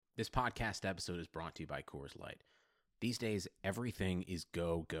This podcast episode is brought to you by Coors Light. These days, everything is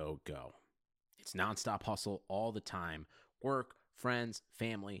go, go, go. It's nonstop hustle all the time. Work, friends,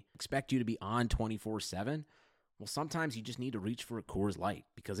 family expect you to be on 24/7. Well, sometimes you just need to reach for a Coors Light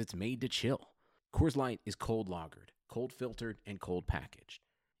because it's made to chill. Coors Light is cold lagered, cold filtered, and cold packaged.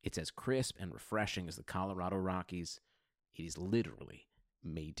 It's as crisp and refreshing as the Colorado Rockies. It is literally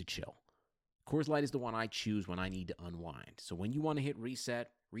made to chill. Coors Light is the one I choose when I need to unwind. So when you want to hit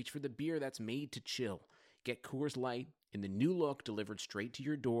reset, reach for the beer that's made to chill. Get Coors Light in the new look delivered straight to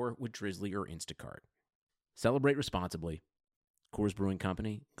your door with Drizzly or Instacart. Celebrate responsibly. Coors Brewing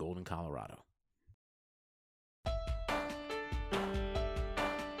Company, Golden, Colorado.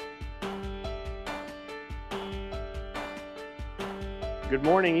 Good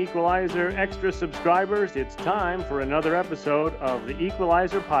morning, Equalizer Extra subscribers. It's time for another episode of the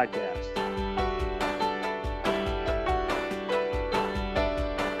Equalizer Podcast.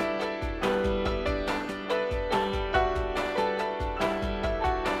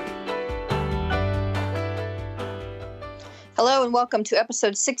 Hello and welcome to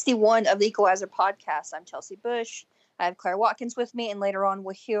episode 61 of the Equalizer Podcast. I'm Chelsey Bush. I have Claire Watkins with me, and later on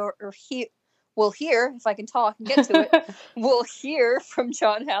we'll hear, if I can talk and get to it, we'll hear from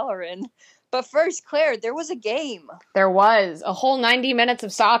John Halloran. But first, Claire, there was a game. There was a whole 90 minutes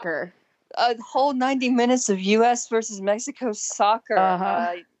of soccer. A whole 90 minutes of U.S. versus Mexico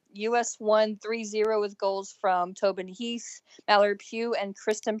soccer. U.S. won 3-0 with goals from Tobin Heath, Mallory Pugh, and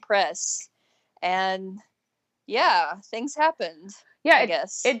Kristen Press. And yeah, things happened. Yeah, I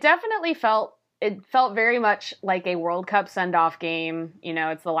guess it definitely felt very much like a World Cup send-off game. You know,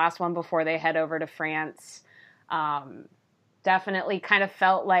 it's the last one before they head over to France. Definitely kind of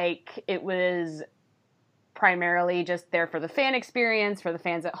felt like it was primarily just there for the fan experience, for the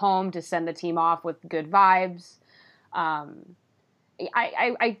fans at home, to send the team off with good vibes. I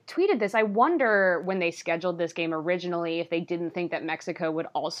tweeted this. I wonder when they scheduled this game originally if they didn't think that Mexico would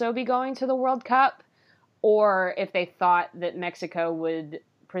also be going to the World Cup, or if they thought that Mexico would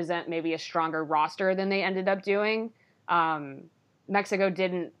present maybe a stronger roster than they ended up doing. Mexico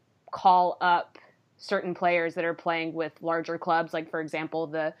didn't call up certain players that are playing with larger clubs. Like, for example,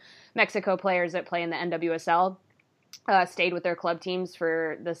 the Mexico players that play in the NWSL stayed with their club teams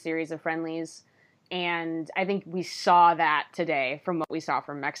for the series of friendlies. And I think we saw that today from what we saw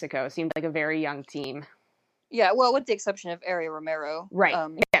from Mexico. It seemed like a very young team. Yeah, well, with the exception of Ari Romero. Right.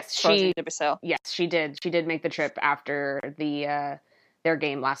 Yes, she did. She did make the trip after their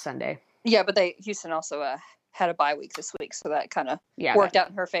game last Sunday. Yeah, but Houston also had a bye week this week, so that kind of worked out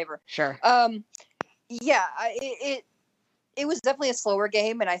in her favor. Sure. It was definitely a slower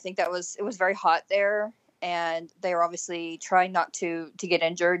game, and I think it was very hot there, and they were obviously trying not to get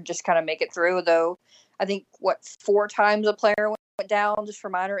injured, just kind of make it through. Though I think 4 times a player went down just for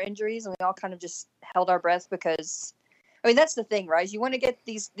minor injuries, and we all kind of just held our breath because, I mean, that's the thing, right? You want to get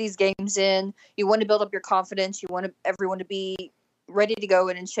these games in, you want to build up your confidence, you want everyone to be ready to go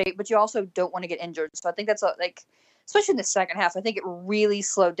and in shape, but you also don't want to get injured. So I think that's especially in the second half, I think it really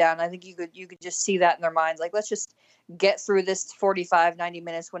slowed down. I think you could just see that in their minds. Like, let's just get through this 45, 90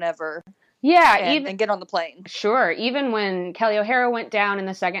 minutes whenever. Yeah. And get on the plane. Sure. Even when Kelly O'Hara went down in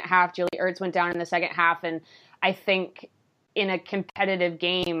the second half, Julie Ertz went down in the second half. And I think in a competitive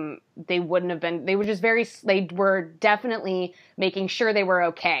game, they wouldn't have been, they were definitely making sure they were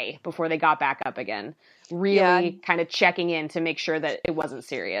okay before they got back up again. Really kind of checking in to make sure that it wasn't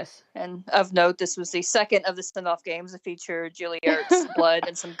serious. And of note, this was the second of the send-off games that featured Julie Ertz, blood,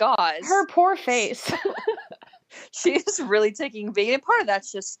 and some gauze. Her poor face. She is really taking beat. And part of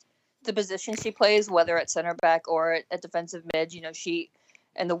that's just the position she plays, whether at center back or at defensive mid. You know,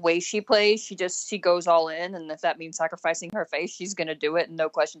 and the way she plays, she goes all in. And if that means sacrificing her face, she's going to do it, and no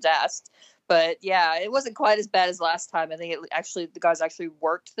questions asked. But yeah, it wasn't quite as bad as last time. I think the guys actually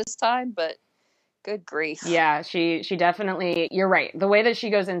worked this time, but good grief. Yeah, she definitely, you're right. The way that she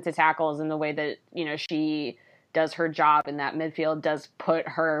goes into tackles and the way that, you know, she does her job in that midfield does put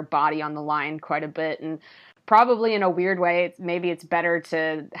her body on the line quite a bit. And probably in a weird way, maybe it's better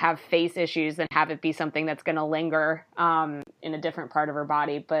to have face issues than have it be something that's going to linger in a different part of her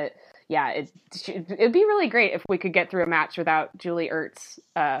body. But yeah, it'd be really great if we could get through a match without Julie Ertz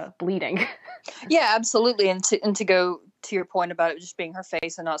bleeding. Yeah, absolutely. And to go to your point about it just being her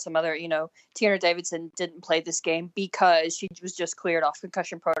face and not some other, you know, Tiana Davidson didn't play this game because she was just cleared off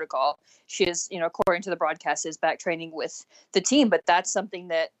concussion protocol. She is, you know, according to the broadcast, is back training with the team, but that's something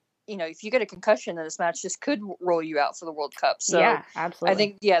that, you know, if you get a concussion in this match, this could roll you out for the World Cup. So yeah, absolutely. I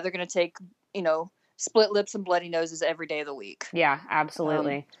think, they're going to take, you know, split lips and bloody noses every day of the week. Yeah,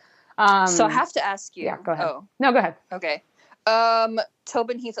 absolutely. So I have to ask you. Yeah, go ahead. Oh. No, go ahead. Okay.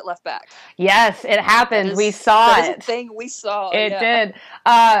 Tobin Heath at left back. Yes, it happened. We saw it. That is a thing we saw. It did.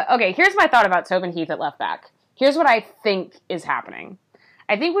 Okay, here's my thought about Tobin Heath at left back. Here's what I think is happening.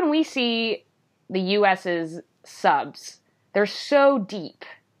 I think when we see the U.S.'s subs, they're so deep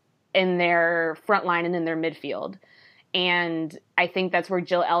in their front line and in their midfield. And I think that's where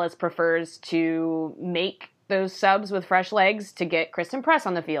Jill Ellis prefers to make those subs with fresh legs to get Kristen Press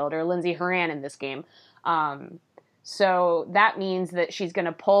on the field or Lindsey Horan in this game. So that means that she's going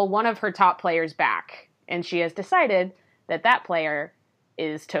to pull one of her top players back. And she has decided that that player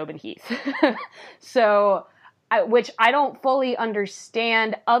is Tobin Heath. So, which I don't fully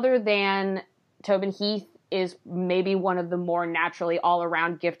understand, other than Tobin Heath is maybe one of the more naturally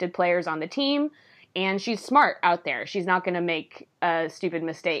all-around gifted players on the team. And she's smart out there. She's not going to make stupid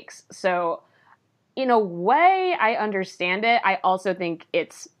mistakes. So in a way, I understand it. I also think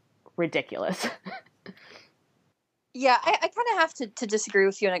it's ridiculous. Yeah, I kind of have to disagree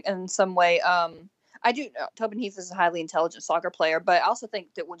with you in some way. I do know Tobin Heath is a highly intelligent soccer player, but I also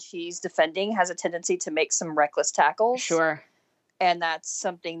think that when she's defending, has a tendency to make some reckless tackles. Sure. And that's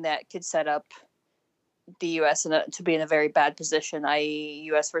something that could set up the U.S. to be in a very bad position, i.e.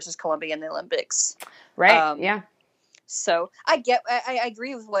 U.S. versus Colombia in the Olympics. Right, yeah. So I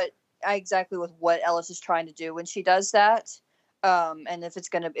agree with what Ellis is trying to do when she does that. And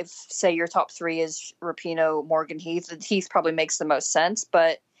if say your top three is Rapinoe, Morgan, Heath probably makes the most sense,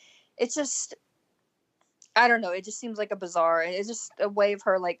 but it's just, I don't know. It just seems like a bizarre, it's just a way of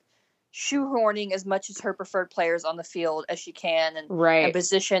her like shoehorning as much as her preferred players on the field as she can. And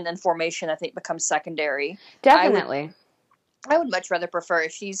position and formation, I think, becomes secondary. Definitely. I would much rather prefer,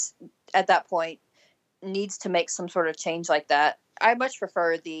 if she's at that point needs to make some sort of change like that, I much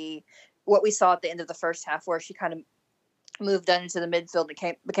prefer what we saw at the end of the first half, where she kind of moved into the midfield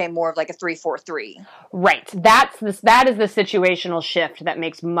and became more of like a 3-4-3. Right. That is the situational shift that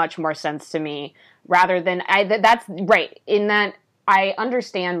makes much more sense to me, rather than that's right. In that, I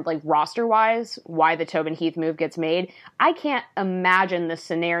understand, like, roster-wise, why the Tobin Heath move gets made. I can't imagine the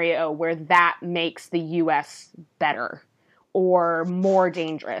scenario where that makes the U.S. better or more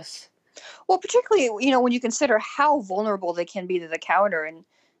dangerous. Well, particularly, when you consider how vulnerable they can be to the counter, and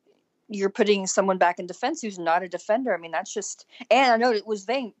you're putting someone back in defense who's not a defender. I mean, that's just, and I know it was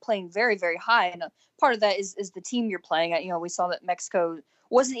playing very, very high. And part of that is the team you're playing at. We saw that Mexico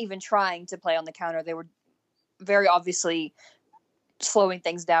wasn't even trying to play on the counter. They were very obviously slowing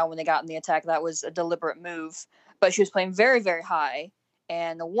things down when they got in the attack. That was a deliberate move, but she was playing very, very high.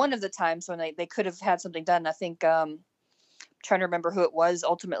 And one of the times when they could have had something done, I think, trying to remember who it was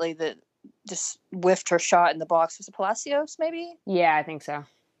ultimately that just whiffed her shot in the box. Was it Palacios, maybe? Yeah, I think so.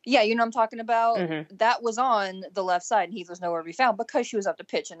 Yeah, you know what I'm talking about? Mm-hmm. That was on the left side, and Heath was nowhere to be found because she was up to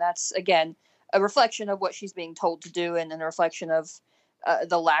pitch. And that's, again, a reflection of what she's being told to do, and a reflection of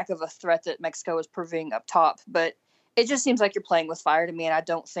the lack of a threat that Mexico is proving up top. But it just seems like you're playing with fire to me, and I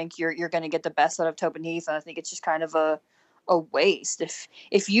don't think you're going to get the best out of Tobin Heath, and I think it's just kind of a waste.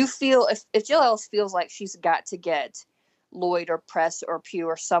 If Jill Ellis feels like she's got to get Lloyd or Press or Pugh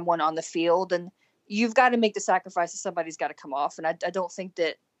or someone on the field, and you've got to make the sacrifice that somebody's got to come off. And I don't think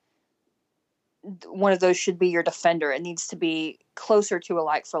that one of those should be your defender. It needs to be closer to a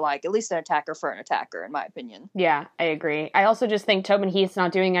like for like, at least an attacker for an attacker, in my opinion. Yeah, I agree. I also just think Tobin Heath's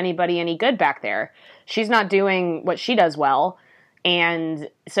not doing anybody any good back there. She's not doing what she does well. And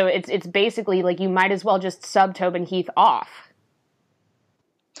so it's basically like you might as well just sub Tobin Heath off.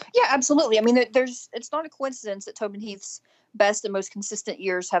 Yeah, absolutely. I mean, it's not a coincidence that Tobin Heath's best and most consistent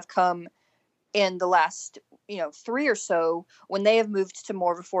years have come in the last, 3 or so, when they have moved to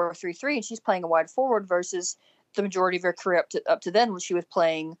more of a 4-3-3, and she's playing a wide forward versus the majority of her career up to then when she was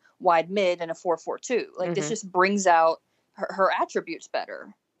playing wide mid and a 4-4-2. Like, Mm-hmm. This just brings out her attributes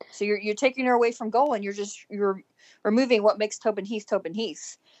better. So you're taking her away from goal, and you're removing what makes Tobin Heath Tobin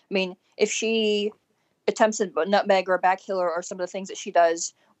Heath. I mean, if she attempts a nutmeg or a back heel or some of the things that she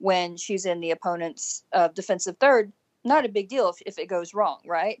does when she's in the opponent's defensive third, not a big deal if it goes wrong,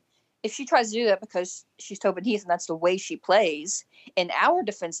 right? If she tries to do that because she's Tobin Heath and that's the way she plays in our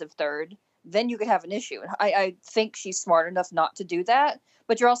defensive third, then you could have an issue. And I think she's smart enough not to do that,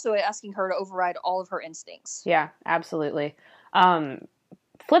 but you're also asking her to override all of her instincts. Yeah, absolutely.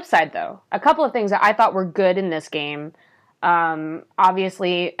 Flip side, though, a couple of things that I thought were good in this game.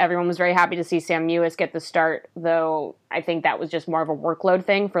 Obviously, everyone was very happy to see Sam Mewis get the start, though I think that was just more of a workload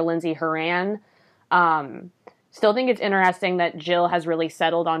thing for Lindsey Horan. Still think it's interesting that Jill has really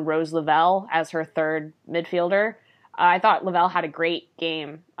settled on Rose Lavelle as her third midfielder. I thought Lavelle had a great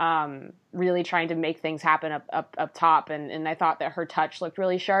game, really trying to make things happen up top, and I thought that her touch looked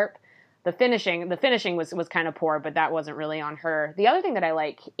really sharp. the finishing was kind of poor, but that wasn't really on her. The other thing that I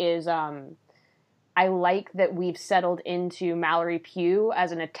like is I like that we've settled into Mallory Pugh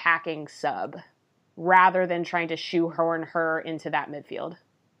as an attacking sub rather than trying to shoehorn her into that midfield.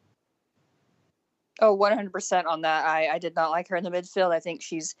 Oh, 100% on that. I did not like her in the midfield. I think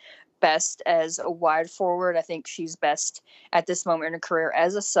she's best as a wide forward. I think she's best at this moment in her career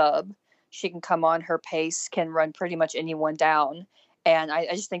as a sub. She can come on her pace, can run pretty much anyone down. And I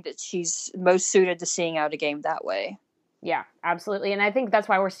just think that she's most suited to seeing out a game that way. Yeah, absolutely. And I think that's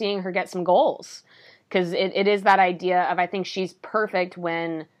why we're seeing her get some goals. Because it is that idea of, I think she's perfect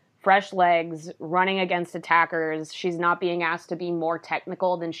when fresh legs, running against attackers. She's not being asked to be more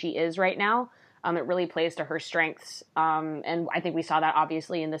technical than she is right now. It really plays to her strengths. And I think we saw that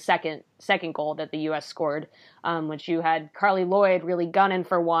obviously in the second goal that the U.S. scored, which you had Carly Lloyd really gunning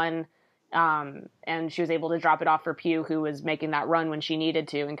for one. And she was able to drop it off for Pugh, who was making that run when she needed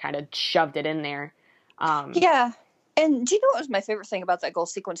to and kind of shoved it in there. Yeah. And do you know what was my favorite thing about that goal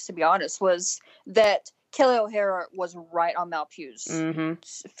sequence, to be honest, was that Kelly O'Hara was right on Mal Pugh's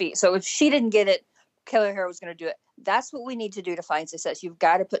feet. So if she didn't get it, Kelly O'Hara was going to do it. That's what we need to do to find success. You've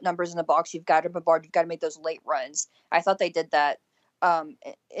got to put numbers in the box. You've got to bombard. You've got to make those late runs. I thought they did that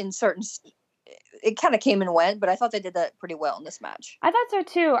in certain. It kind of came and went, but I thought they did that pretty well in this match. I thought so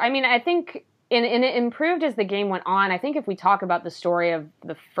too. I mean, I think and it improved as the game went on. I think if we talk about the story of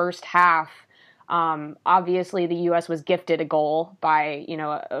the first half, obviously the U.S. was gifted a goal by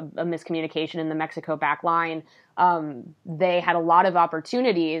a miscommunication in the Mexico back line. They had a lot of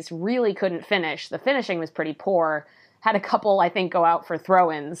opportunities, really couldn't finish. The finishing was pretty poor. Had a couple, I think, go out for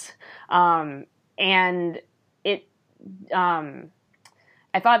throw-ins. And it,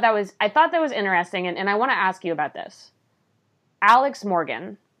 I thought that was interesting. And I want to ask you about this. Alex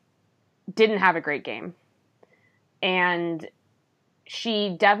Morgan didn't have a great game. And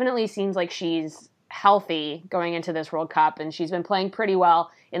she definitely seems like she's healthy going into this World Cup, and she's been playing pretty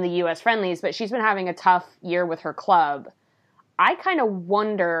well in the U.S. friendlies, but she's been having a tough year with her club. I kind of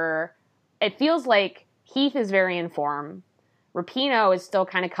wonder, it feels like Heath is very in form. Rapinoe is still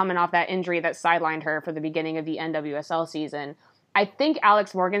kind of coming off that injury that sidelined her for the beginning of the NWSL season. I think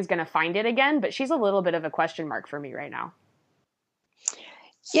Alex Morgan's going to find it again, but she's a little bit of a question mark for me right now.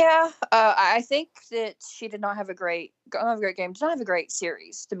 Yeah, I think that she did not have a great game. Did not have a great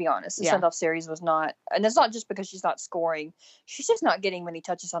series, to be honest. The send-off series was not, and it's not just because she's not scoring. She's just not getting many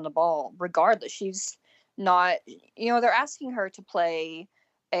touches on the ball. Regardless, she's not. They're asking her to play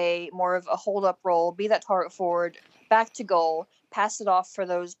a more of a hold-up role, be that target forward, back to goal, pass it off for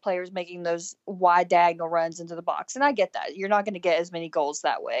those players making those wide diagonal runs into the box. And I get that you're not going to get as many goals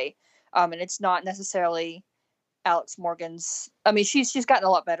that way, and it's not necessarily Alex Morgan's. I mean, she's gotten a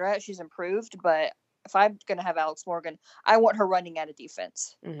lot better at it. She's improved, but if I'm going to have Alex Morgan, I want her running at a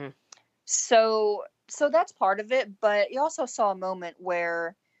defense. Mm-hmm. So that's part of it. But you also saw a moment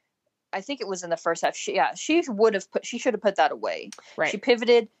where I think it was in the first half. She should have put that away. Right. She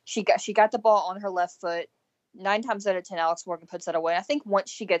pivoted. She got the ball on her left foot. 9 times out of 10, Alex Morgan puts that away. I think once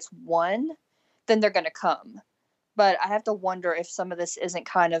she gets one, then they're going to come. But I have to wonder if some of this isn't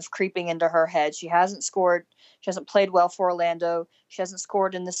kind of creeping into her head. She hasn't scored. She hasn't played well for Orlando. She hasn't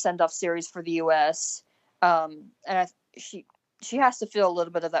scored in the send-off series for the U.S. She has to feel a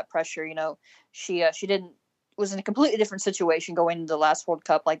little bit of that pressure. She was in a completely different situation going into the last World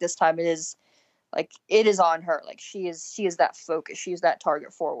Cup. Like this time, it is on her. Like she is that focus. She is that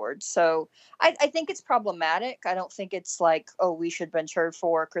target forward. So I think it's problematic. I don't think it's like, oh, we should bench her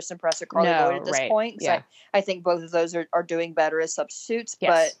for Kristen Press or Carly Lloyd at this point. Yeah. I think both of those are doing better as substitutes.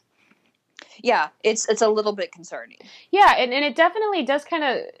 Yes. But yeah, it's a little bit concerning. Yeah, and it definitely does kind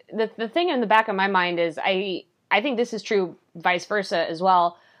of, the thing in the back of my mind is I think this is true vice versa as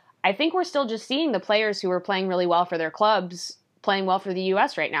well. I think we're still just seeing the players who are playing really well for their clubs playing well for the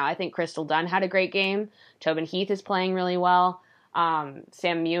U.S. right now. I think Crystal Dunn had a great game. Tobin Heath is playing really well. Sam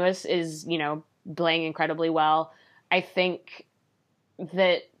Mewis is, playing incredibly well. I think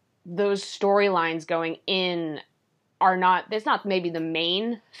that those storylines going in it's not maybe the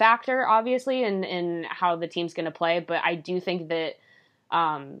main factor, obviously, in how the team's going to play, but I do think that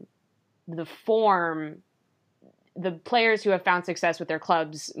the form, the players who have found success with their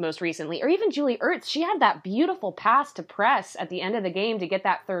clubs most recently, or even Julie Ertz, she had that beautiful pass to Press at the end of the game to get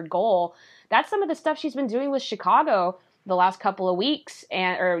that third goal. That's some of the stuff she's been doing with Chicago the last couple of weeks,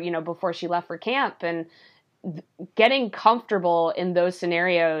 before she left for camp, and getting comfortable in those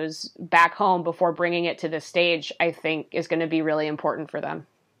scenarios back home before bringing it to this stage, I think is going to be really important for them.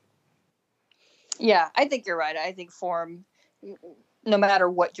 Yeah, I think you're right. I think form, no matter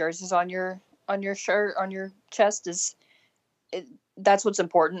what jersey's on your shirt, on your chest, that's what's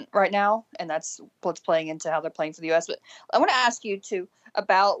important right now, and that's what's playing into how they're playing for the U.S. But I want to ask you too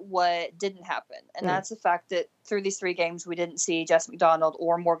about what didn't happen, and that's the fact that through these 3 games we didn't see Jess McDonald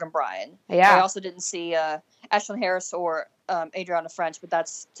or Morgan Bryan. Yeah. We also didn't see Ashlyn Harris or Adriana French, but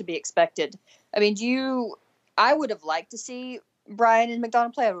that's to be expected. I mean, I would have liked to see Bryan and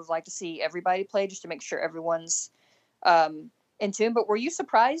McDonald play. I would have liked to see everybody play just to make sure everyone's in tune. But were you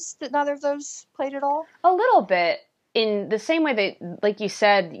surprised that neither of those played at all? A little bit. In the same way that, like you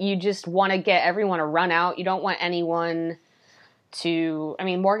said, you just want to get everyone to run out. You don't want anyone to... I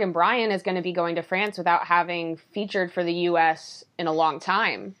mean, Morgan Bryan is going to be going to France without having featured for the U.S. in a long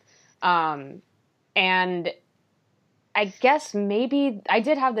time. And I guess maybe I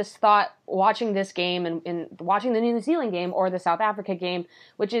did have this thought watching this game and watching the New Zealand game or the South Africa game,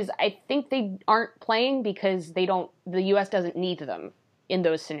 which is I think they aren't playing because the U.S. doesn't need them in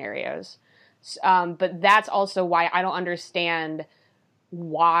those scenarios. But that's also why I don't understand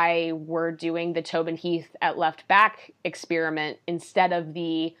why we're doing the Tobin Heath at left back experiment instead of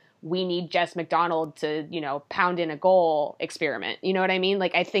the we need Jess McDonald to, pound in a goal experiment. You know what I mean?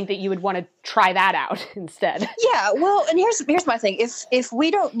 Like, I think that you would want to try that out instead. Yeah, well, and here's my thing. If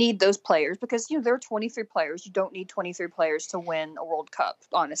we don't need those players, because, there are 23 players, you don't need 23 players to win a World Cup,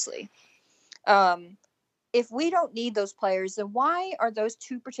 honestly. If we don't need those players, then why are those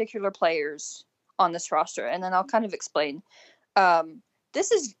 2 particular players on this roster? And then I'll kind of explain.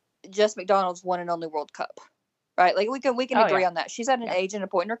 This is Jess McDonald's one and only World Cup, right? Like we can agree on that. She's at an age and a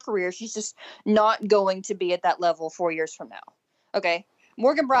point in her career. She's just not going to be at that level 4 years from now. Okay.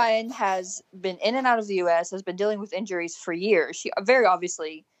 Morgan Bryan has been in and out of the U.S., has been dealing with injuries for years. She very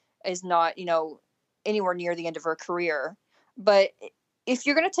obviously is not, anywhere near the end of her career. But if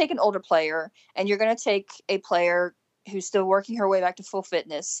you're going to take an older player and you're going to take a player who's still working her way back to full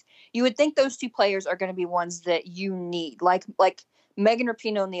fitness, you would think those 2 players are going to be ones that you need, like Megan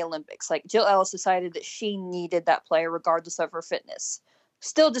Rapinoe in the Olympics. Like Jill Ellis decided that she needed that player regardless of her fitness.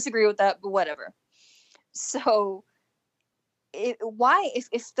 Still disagree with that, but whatever. So if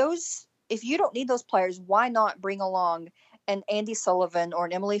you don't need those players, why not bring along an Andy Sullivan or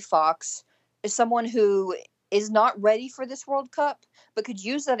an Emily Fox, as someone who is not ready for this World Cup, but could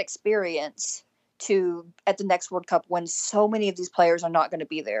use that experience at the next World Cup when so many of these players are not going to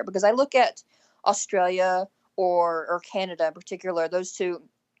be there. Because I look at Australia or Canada in particular, those 2,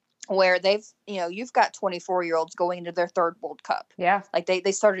 where they've, you've got 24-year-olds going into their 3rd World Cup. Yeah. Like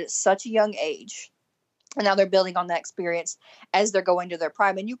they started at such a young age, and now they're building on that experience as they're going to their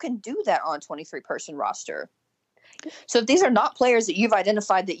prime. And you can do that on a 23-person roster. So if these are not players that you've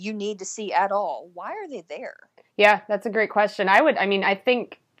identified that you need to see at all, why are they there? Yeah, that's a great question. I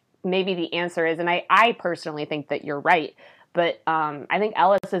think maybe the answer is, and I personally think that you're right, but I think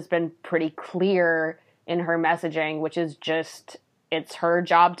Ellis has been pretty clear in her messaging, which is just, it's her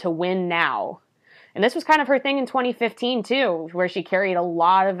job to win now. And this was kind of her thing in 2015 too, where she carried a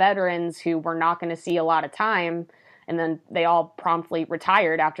lot of veterans who were not going to see a lot of time, and then they all promptly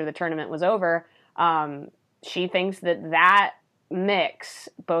retired after the tournament was over. She thinks that mix,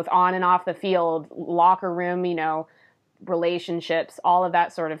 both on and off the field, locker room, relationships, all of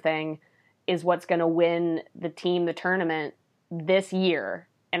that sort of thing, is what's going to win the team the tournament this year.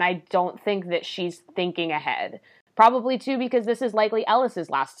 And I don't think that she's thinking ahead. Probably too because this is likely Ellis's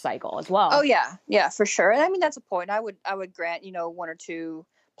last cycle as well. Oh yeah, for sure. And I mean that's a point. I would grant 1 or 2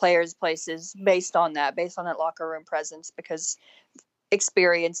 players places based on that locker room presence, because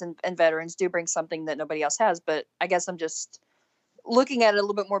experience and veterans do bring something that nobody else has. But I guess I'm just looking at it a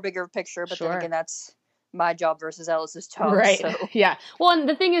little bit more bigger picture. But then again, that's my job versus Ellis's job. Right. So. Yeah. Well, and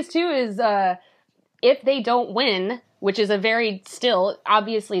the thing is too is if they don't win, which is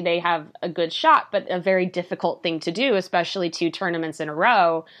obviously they have a good shot, but a very difficult thing to do, especially 2 tournaments in a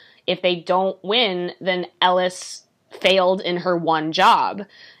row. If they don't win, then Ellis failed in her one job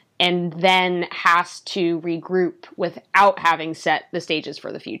and then has to regroup without having set the stages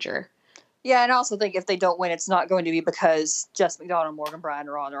for the future. Yeah, and I also think if they don't win, it's not going to be because Jess McDonald and Morgan Bryan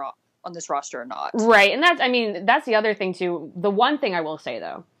are on this roster or not. Right, and that's the other thing too. The one thing I will say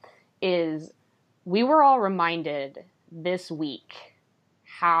though is we were all reminded this week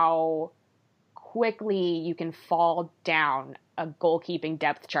how quickly you can fall down a goalkeeping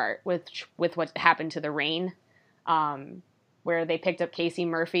depth chart with what happened to the Reign, where they picked up Casey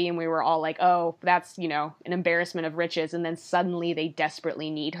Murphy and we were all like, oh, that's, an embarrassment of riches. And then suddenly they desperately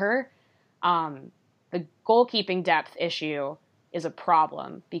need her. The goalkeeping depth issue is a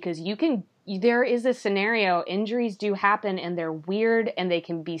problem because there is a scenario, injuries do happen and they're weird and they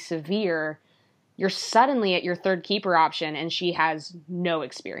can be severe. You're suddenly at your 3rd keeper option and she has no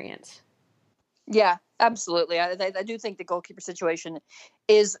experience. Yeah. Absolutely. I do think the goalkeeper situation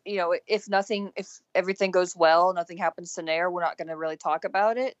is, if everything goes well, nothing happens to Nair, we're not going to really talk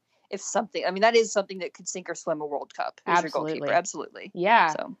about it. That is something that could sink or swim a World Cup. Who's your goalkeeper? Absolutely. Yeah.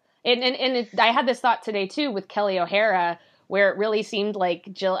 So. And I had this thought today too with Kelly O'Hara, where it really seemed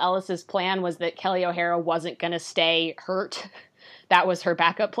like Jill Ellis's plan was that Kelly O'Hara wasn't going to stay hurt. That was her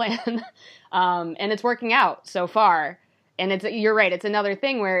backup plan. And it's working out so far. And you're right. It's another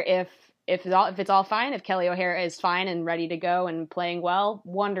thing where if it's all fine, if Kelly O'Hara is fine and ready to go and playing well,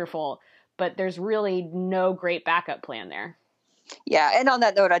 wonderful. But there's really no great backup plan there. Yeah, and on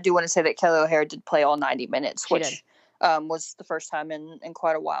that note, I do want to say that Kelly O'Hara did play all 90 minutes, which was the first time in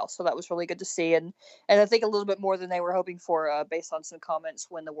quite a while. So that was really good to see. And I think a little bit more than they were hoping for based on some comments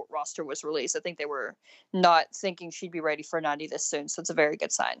when the roster was released. I think they were not thinking she'd be ready for 90 this soon. So it's a very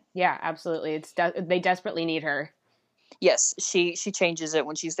good sign. Yeah, absolutely. They desperately need her. Yes, she changes it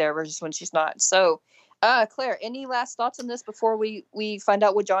when she's there versus when she's not. So, Claire, any last thoughts on this before we find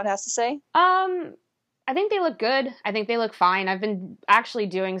out what John has to say? I think they look good. I think they look fine. I've been actually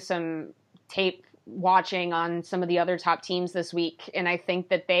doing some tape watching on some of the other top teams this week, and I think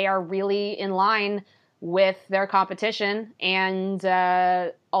that they are really in line with their competition.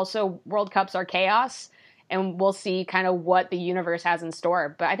 And also, World Cups are chaos, and we'll see kind of what the universe has in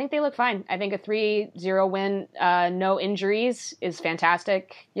store. But I think they look fine. I think a 3-0 win, no injuries, is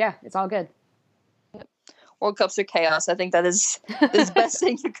fantastic. Yeah, it's all good. World Cups are chaos. I think that is the best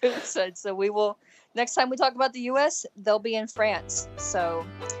thing you could have said. So we will, next time we talk about the U.S., they'll be in France. So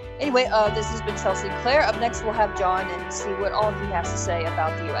anyway, this has been Chelsey and Claire. Up next, we'll have John and see what all he has to say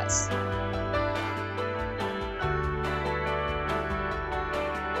about the U.S.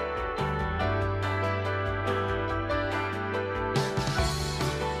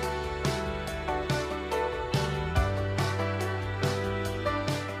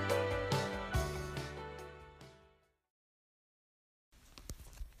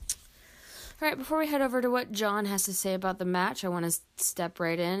 All right, before we head over to what John has to say about the match, I want to step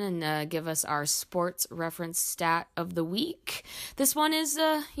right in and give us our sports reference stat of the week. This one is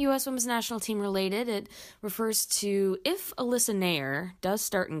U.S. Women's National Team related. It refers to if Alyssa Nair does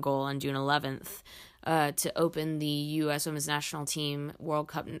start in goal on June 11th to open the U.S. Women's National Team World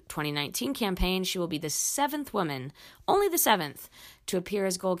Cup 2019 campaign, she will be the 7th woman, only the 7th, to appear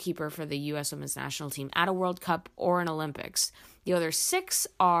as goalkeeper for the U.S. Women's National Team at a World Cup or an Olympics. The other 6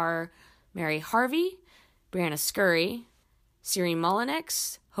 are Mary Harvey, Brianna Scurry, Siri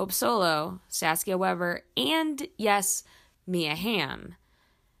Mullenix, Hope Solo, Saskia Weber, and, yes, Mia Hamm.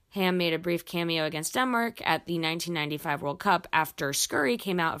 Hamm made a brief cameo against Denmark at the 1995 World Cup after Scurry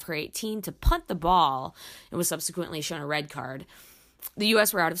came out of her 18 to punt the ball and was subsequently shown a red card. The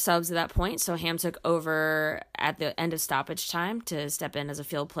U.S. were out of subs at that point, so Hamm took over at the end of stoppage time to step in as a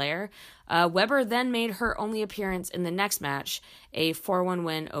field player. Weber then made her only appearance in the next match, a 4-1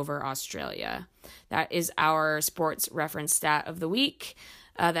 win over Australia. That is our sports reference stat of the week.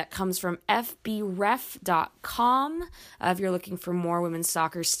 That comes from FBRef.com. If you're looking for more women's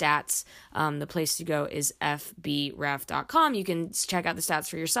soccer stats, the place to go is FBRef.com. You can check out the stats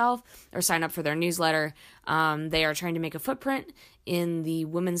for yourself or sign up for their newsletter. They are trying to make a footprint in the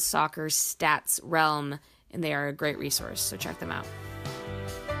women's soccer stats realm, and they are a great resource, so check them out.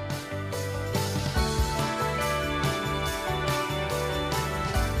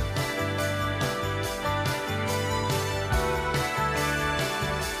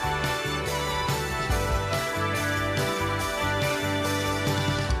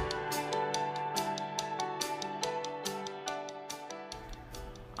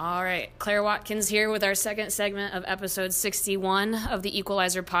 All right, Claire Watkins here with our second segment of episode 61 of the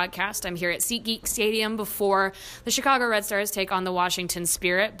Equalizer Podcast. I'm here at SeatGeek Stadium before the Chicago Red Stars take on the Washington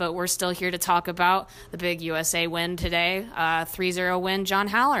Spirit, but we're still here to talk about the big USA win today, 3-0 win, John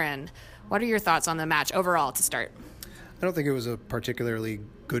Halloran. What are your thoughts on the match overall to start? I don't think it was a particularly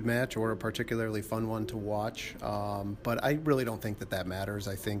good match or a particularly fun one to watch, but I really don't think that matters.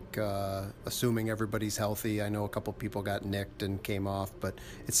 I think assuming everybody's healthy, I know a couple people got nicked and came off, but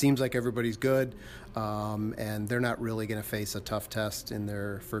it seems like everybody's good, and they're not really going to face a tough test in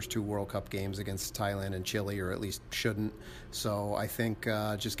their first 2 World Cup games against Thailand and Chile, or at least shouldn't. So I think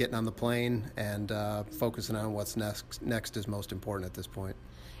just getting on the plane and focusing on what's next is most important at this point.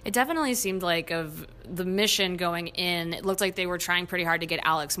 It definitely seemed like of the mission going in, it looked like they were trying pretty hard to get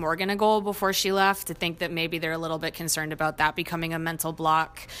Alex Morgan a goal before she left. I think that maybe they're a little bit concerned about that becoming a mental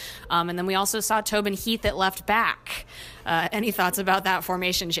block. And then we also saw Tobin Heath at left back. Any thoughts about that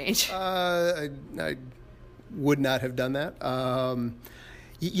formation change? I would not have done that.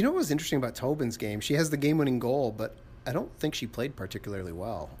 You know what was interesting about Tobin's game? She has the game-winning goal, but I don't think she played particularly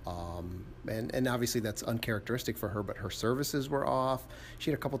well. And obviously that's uncharacteristic for her, but her services were off.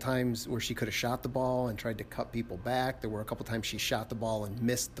 She had a couple times where she could have shot the ball and tried to cut people back. There were a couple times she shot the ball and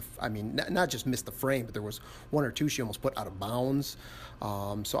missed not just missed the frame, but there was one or two she almost put out of bounds.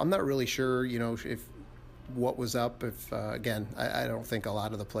 So I'm not really sure, if what was up. Again, I don't think a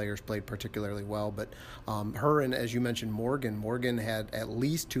lot of the players played particularly well, but her and, as you mentioned, Morgan had at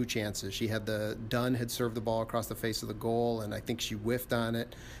least two chances. She had Dunn had served the ball across the face of the goal, and I think she whiffed on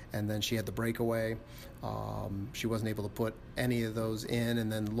it, and then she had the breakaway. She wasn't able to put any of those in,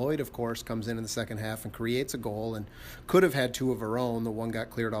 and then Lloyd, of course, comes in the second half and creates a goal and could have had two of her own. The one got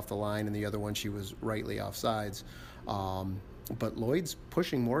cleared off the line, and the other one she was rightly offsides. But Lloyd's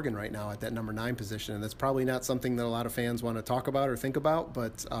pushing Morgan right now at that number 9 position, and that's probably not something that a lot of fans want to talk about or think about.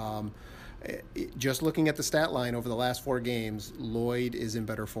 But just looking at the stat line over the last 4 games, Lloyd is in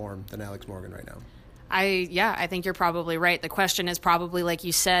better form than Alex Morgan right now. I think you're probably right. The question is probably, like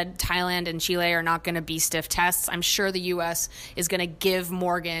you said, Thailand and Chile are not going to be stiff tests. I'm sure the U.S. is going to give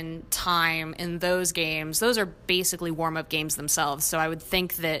Morgan time in those games. Those are basically warm-up games themselves, so I would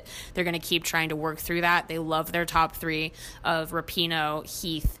think that they're going to keep trying to work through that. They love their top 3 of Rapinoe,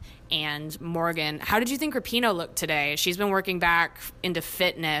 Heath, and Morgan. How did you think Rapinoe looked today? She's been working back into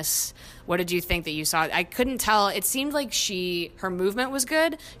fitness. What did you think that you saw? I couldn't tell. It seemed like her movement was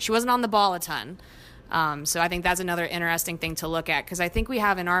good. She wasn't on the ball a ton. So I think that's another interesting thing to look at, because I think we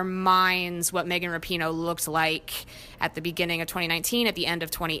have in our minds what Megan Rapinoe looked like at the beginning of 2019, at the end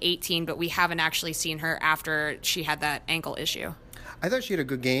of 2018, but we haven't actually seen her after she had that ankle issue. I thought she had a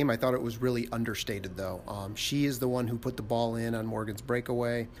good game. I thought it was really understated, though. She is the one who put the ball in on Morgan's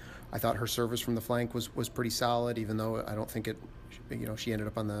breakaway. I thought her service from the flank was pretty solid, even though I don't think she ended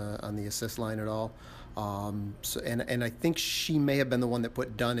up on the assist line at all. And I think she may have been the one that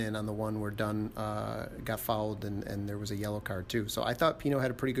put Dunn in on the one where Dunn got fouled and there was a yellow card too. So I thought Pino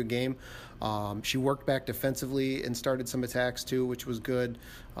had a pretty good game. She worked back defensively and started some attacks too, which was good.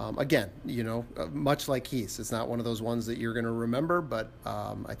 Again, much like Heath, it's not one of those ones that you're going to remember, but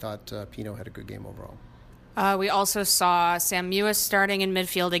I thought Pino had a good game overall. We also saw Sam Mewis starting in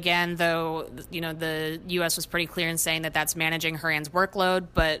midfield again, though, the U.S. was pretty clear in saying that that's managing Horan's workload,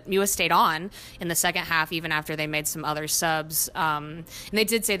 but Mewis stayed on in the second half, even after they made some other subs. And they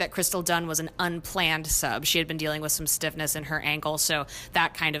did say that Crystal Dunn was an unplanned sub. She had been dealing with some stiffness in her ankle, so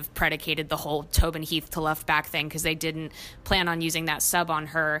that kind of predicated the whole Tobin Heath to left back thing, because they didn't plan on using that sub on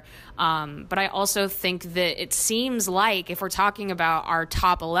her. But I also think that it seems like, if we're talking about our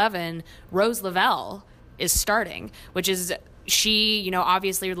top 11, Rose Lavelle is starting, which is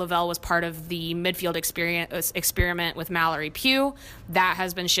obviously Lavelle was part of the midfield experiment with Mallory Pugh. That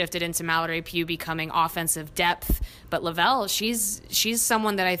has been shifted into Mallory Pugh becoming offensive depth. But Lavelle, she's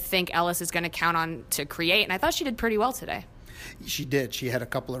someone that I think Ellis is going to count on to create, and I thought she did pretty well today. She did. She had a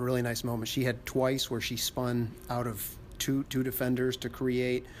couple of really nice moments. She had twice where she spun out of two defenders to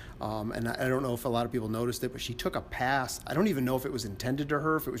create. And I don't know if a lot of people noticed it, but she took a pass. I don't even know if it was intended to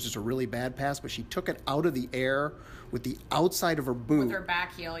her, if it was just a really bad pass, but she took it out of the air with the outside of her boot. With her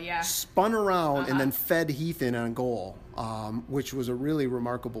back heel, yeah. Spun around and then fed Heath in on goal, which was a really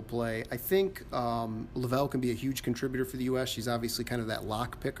remarkable play. I think Lavelle can be a huge contributor for the U.S. She's obviously kind of that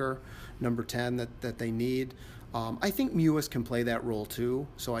lock picker, number 10 that they need. I think Mewis can play that role too,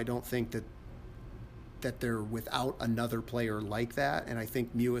 so I don't think that they're without another player like that, and I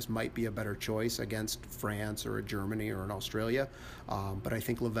think Mewis might be a better choice against France or a Germany or an Australia. But I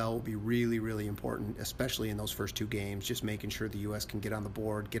think Lavelle will be really, really important, especially in those first 2 games, just making sure the U.S. can get on the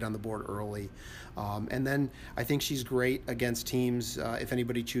board early. And then I think she's great against teams, if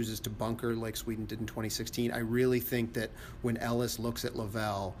anybody chooses to bunker like Sweden did in 2016. I really think that when Ellis looks at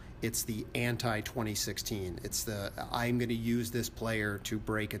Lavelle, it's the anti-2016. It's I'm going to use this player to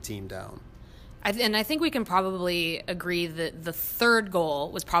break a team down. And I think we can probably agree that the third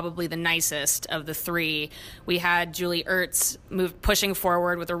goal was probably the nicest of the 3. We had Julie Ertz pushing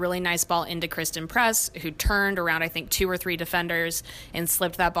forward with a really nice ball into Kristen Press, who turned around, I think, 2 or 3 defenders and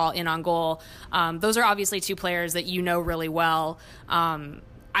slipped that ball in on goal. Those are obviously 2 players that you know really well.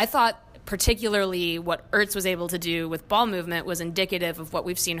 I thought particularly what Ertz was able to do with ball movement was indicative of what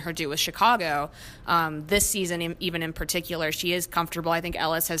we've seen her do with Chicago this season, even in particular. She is comfortable. I think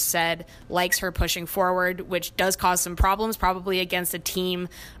Ellis has said likes her pushing forward, which does cause some problems, probably against a team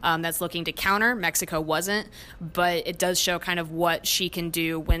that's looking to counter. Mexico wasn't, but it does show kind of what she can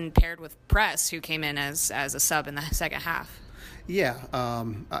do when paired with Press, who came in as a sub in the second half. Yeah,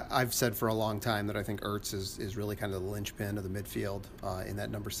 I've said for a long time that I think Ertz is really kind of the linchpin of the midfield in that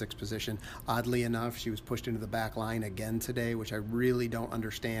number 6 position. Oddly enough, she was pushed into the back line again today, which I really don't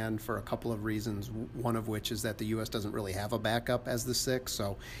understand for a couple of reasons. One of which is that the U.S. doesn't really have a backup as the 6,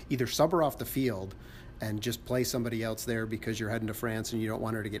 so either sub her off the field and just play somebody else there because you're heading to France and you don't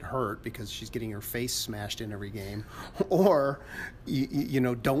want her to get hurt because she's getting her face smashed in every game, or you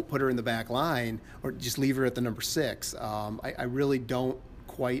know, don't put her in the back line or just leave her at the number 6. I really don't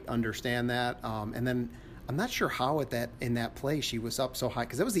quite understand that. And then I'm not sure how in that play she was up so high,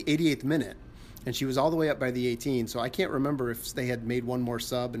 because that was the 88th minute and she was all the way up by the 18. So I can't remember if they had made one more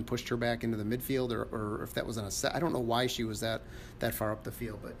sub and pushed her back into the midfield or if that was on a set. I don't know why she was that far up the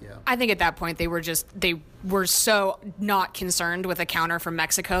field, but yeah. I think at that point they were so not concerned with a counter from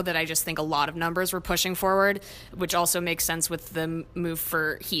Mexico that I just think a lot of numbers were pushing forward, which also makes sense with the move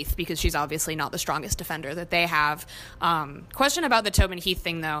for Heath because she's obviously not the strongest defender that they have. Question about the Tobin Heath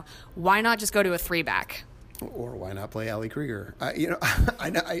thing though, why not just go to a 3-back? Or why not play Ali Krieger?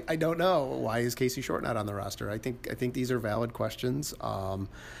 I don't know. Why is Casey Short not on the roster? I think these are valid questions.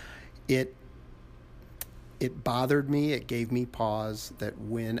 It bothered me. It gave me pause that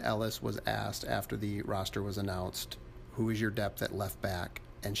when Ellis was asked after the roster was announced, who is your depth at left back?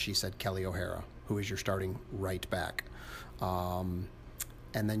 And she said Kelly O'Hara, who is your starting right back.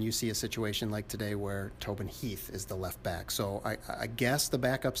 And then you see a situation like today where Tobin Heath is the left back. So I guess the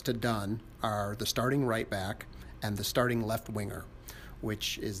backups to Dunn are the starting right back and the starting left winger,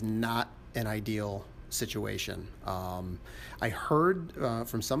 which is not an ideal situation. I heard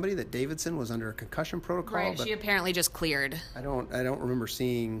from somebody that Davidson was under a concussion protocol. Right, she apparently just cleared. I don't remember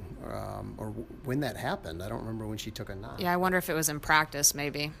seeing or when that happened. I don't remember when she took a knock. Yeah, I wonder if it was in practice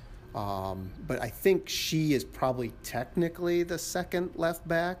maybe. But I think she is probably technically the second left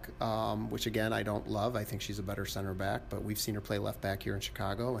back, which again I don't love. I think she's a better center back, but we've seen her play left back here in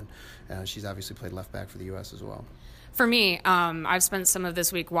Chicago, and she's obviously played left back for the U.S. as well. For me, I've spent some of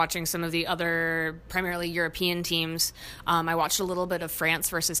this week watching some of the other primarily European teams. I watched a little bit of France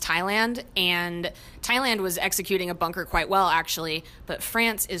versus Thailand, and Thailand was executing a bunker quite well actually, but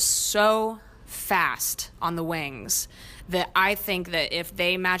France is so fast on the wings that I think that if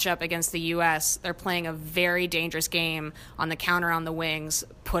they match up against the U.S., they're playing a very dangerous game on the counter on the wings,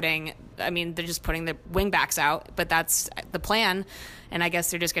 they're just putting the wing backs out, but that's the plan, and I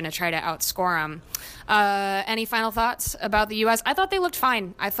guess they're just going to try to outscore them. Any final thoughts about the U.S.? I thought they looked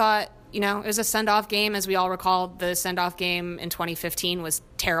fine. I thought, it was a send-off game. As we all recall, the send-off game in 2015 was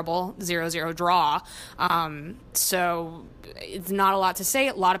terrible, 0-0 draw. So it's not a lot to say.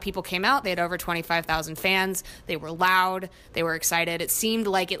 A lot of people came out. They had over 25,000 fans. They were loud. They were excited. It seemed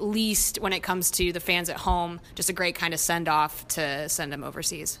like, at least when it comes to the fans at home, just a great kind of send-off to send them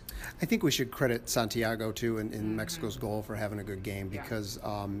overseas. I think we should credit Santiago, too, in Mexico's goal for having a good game because,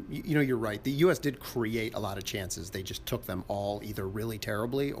 you're right. The U.S. did create a lot of chances. They just took them all either really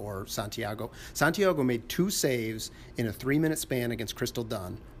terribly or Santiago. Santiago made 2 saves in a 3-minute span against Crystal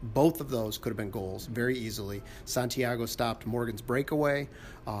Dunn. Both of those could have been goals very easily. Santiago stopped Morgan's breakaway.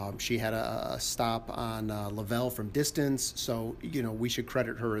 She had a stop on Lavelle from distance. So, we should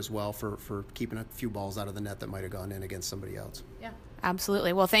credit her as well for keeping a few balls out of the net that might have gone in against somebody else. Yeah.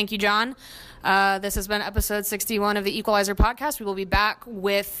 Absolutely. Well, thank you, John. This has been episode 61 of the Equalizer Podcast. We will be back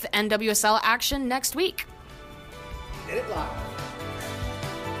with NWSL action next week. Get it live.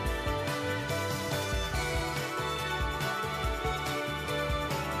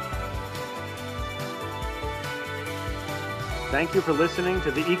 Thank you for listening to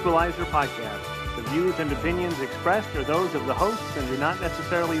the Equalizer Podcast. The views and opinions expressed are those of the hosts and do not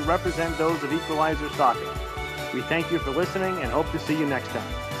necessarily represent those of Equalizer Soccer. We thank you for listening and hope to see you next time.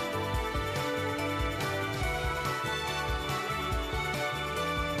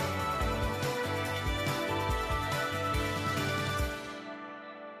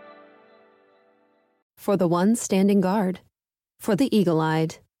 For the ones standing guard, for the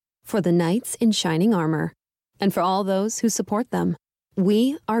eagle-eyed, for the knights in shining armor, and for all those who support them.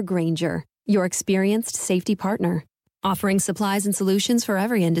 We are Grainger, your experienced safety partner, offering supplies and solutions for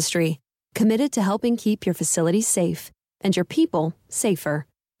every industry, committed to helping keep your facilities safe and your people safer.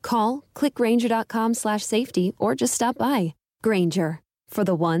 Call, clickgrainger.com/safety, or just stop by. Grainger, for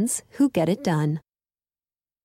the ones who get it done.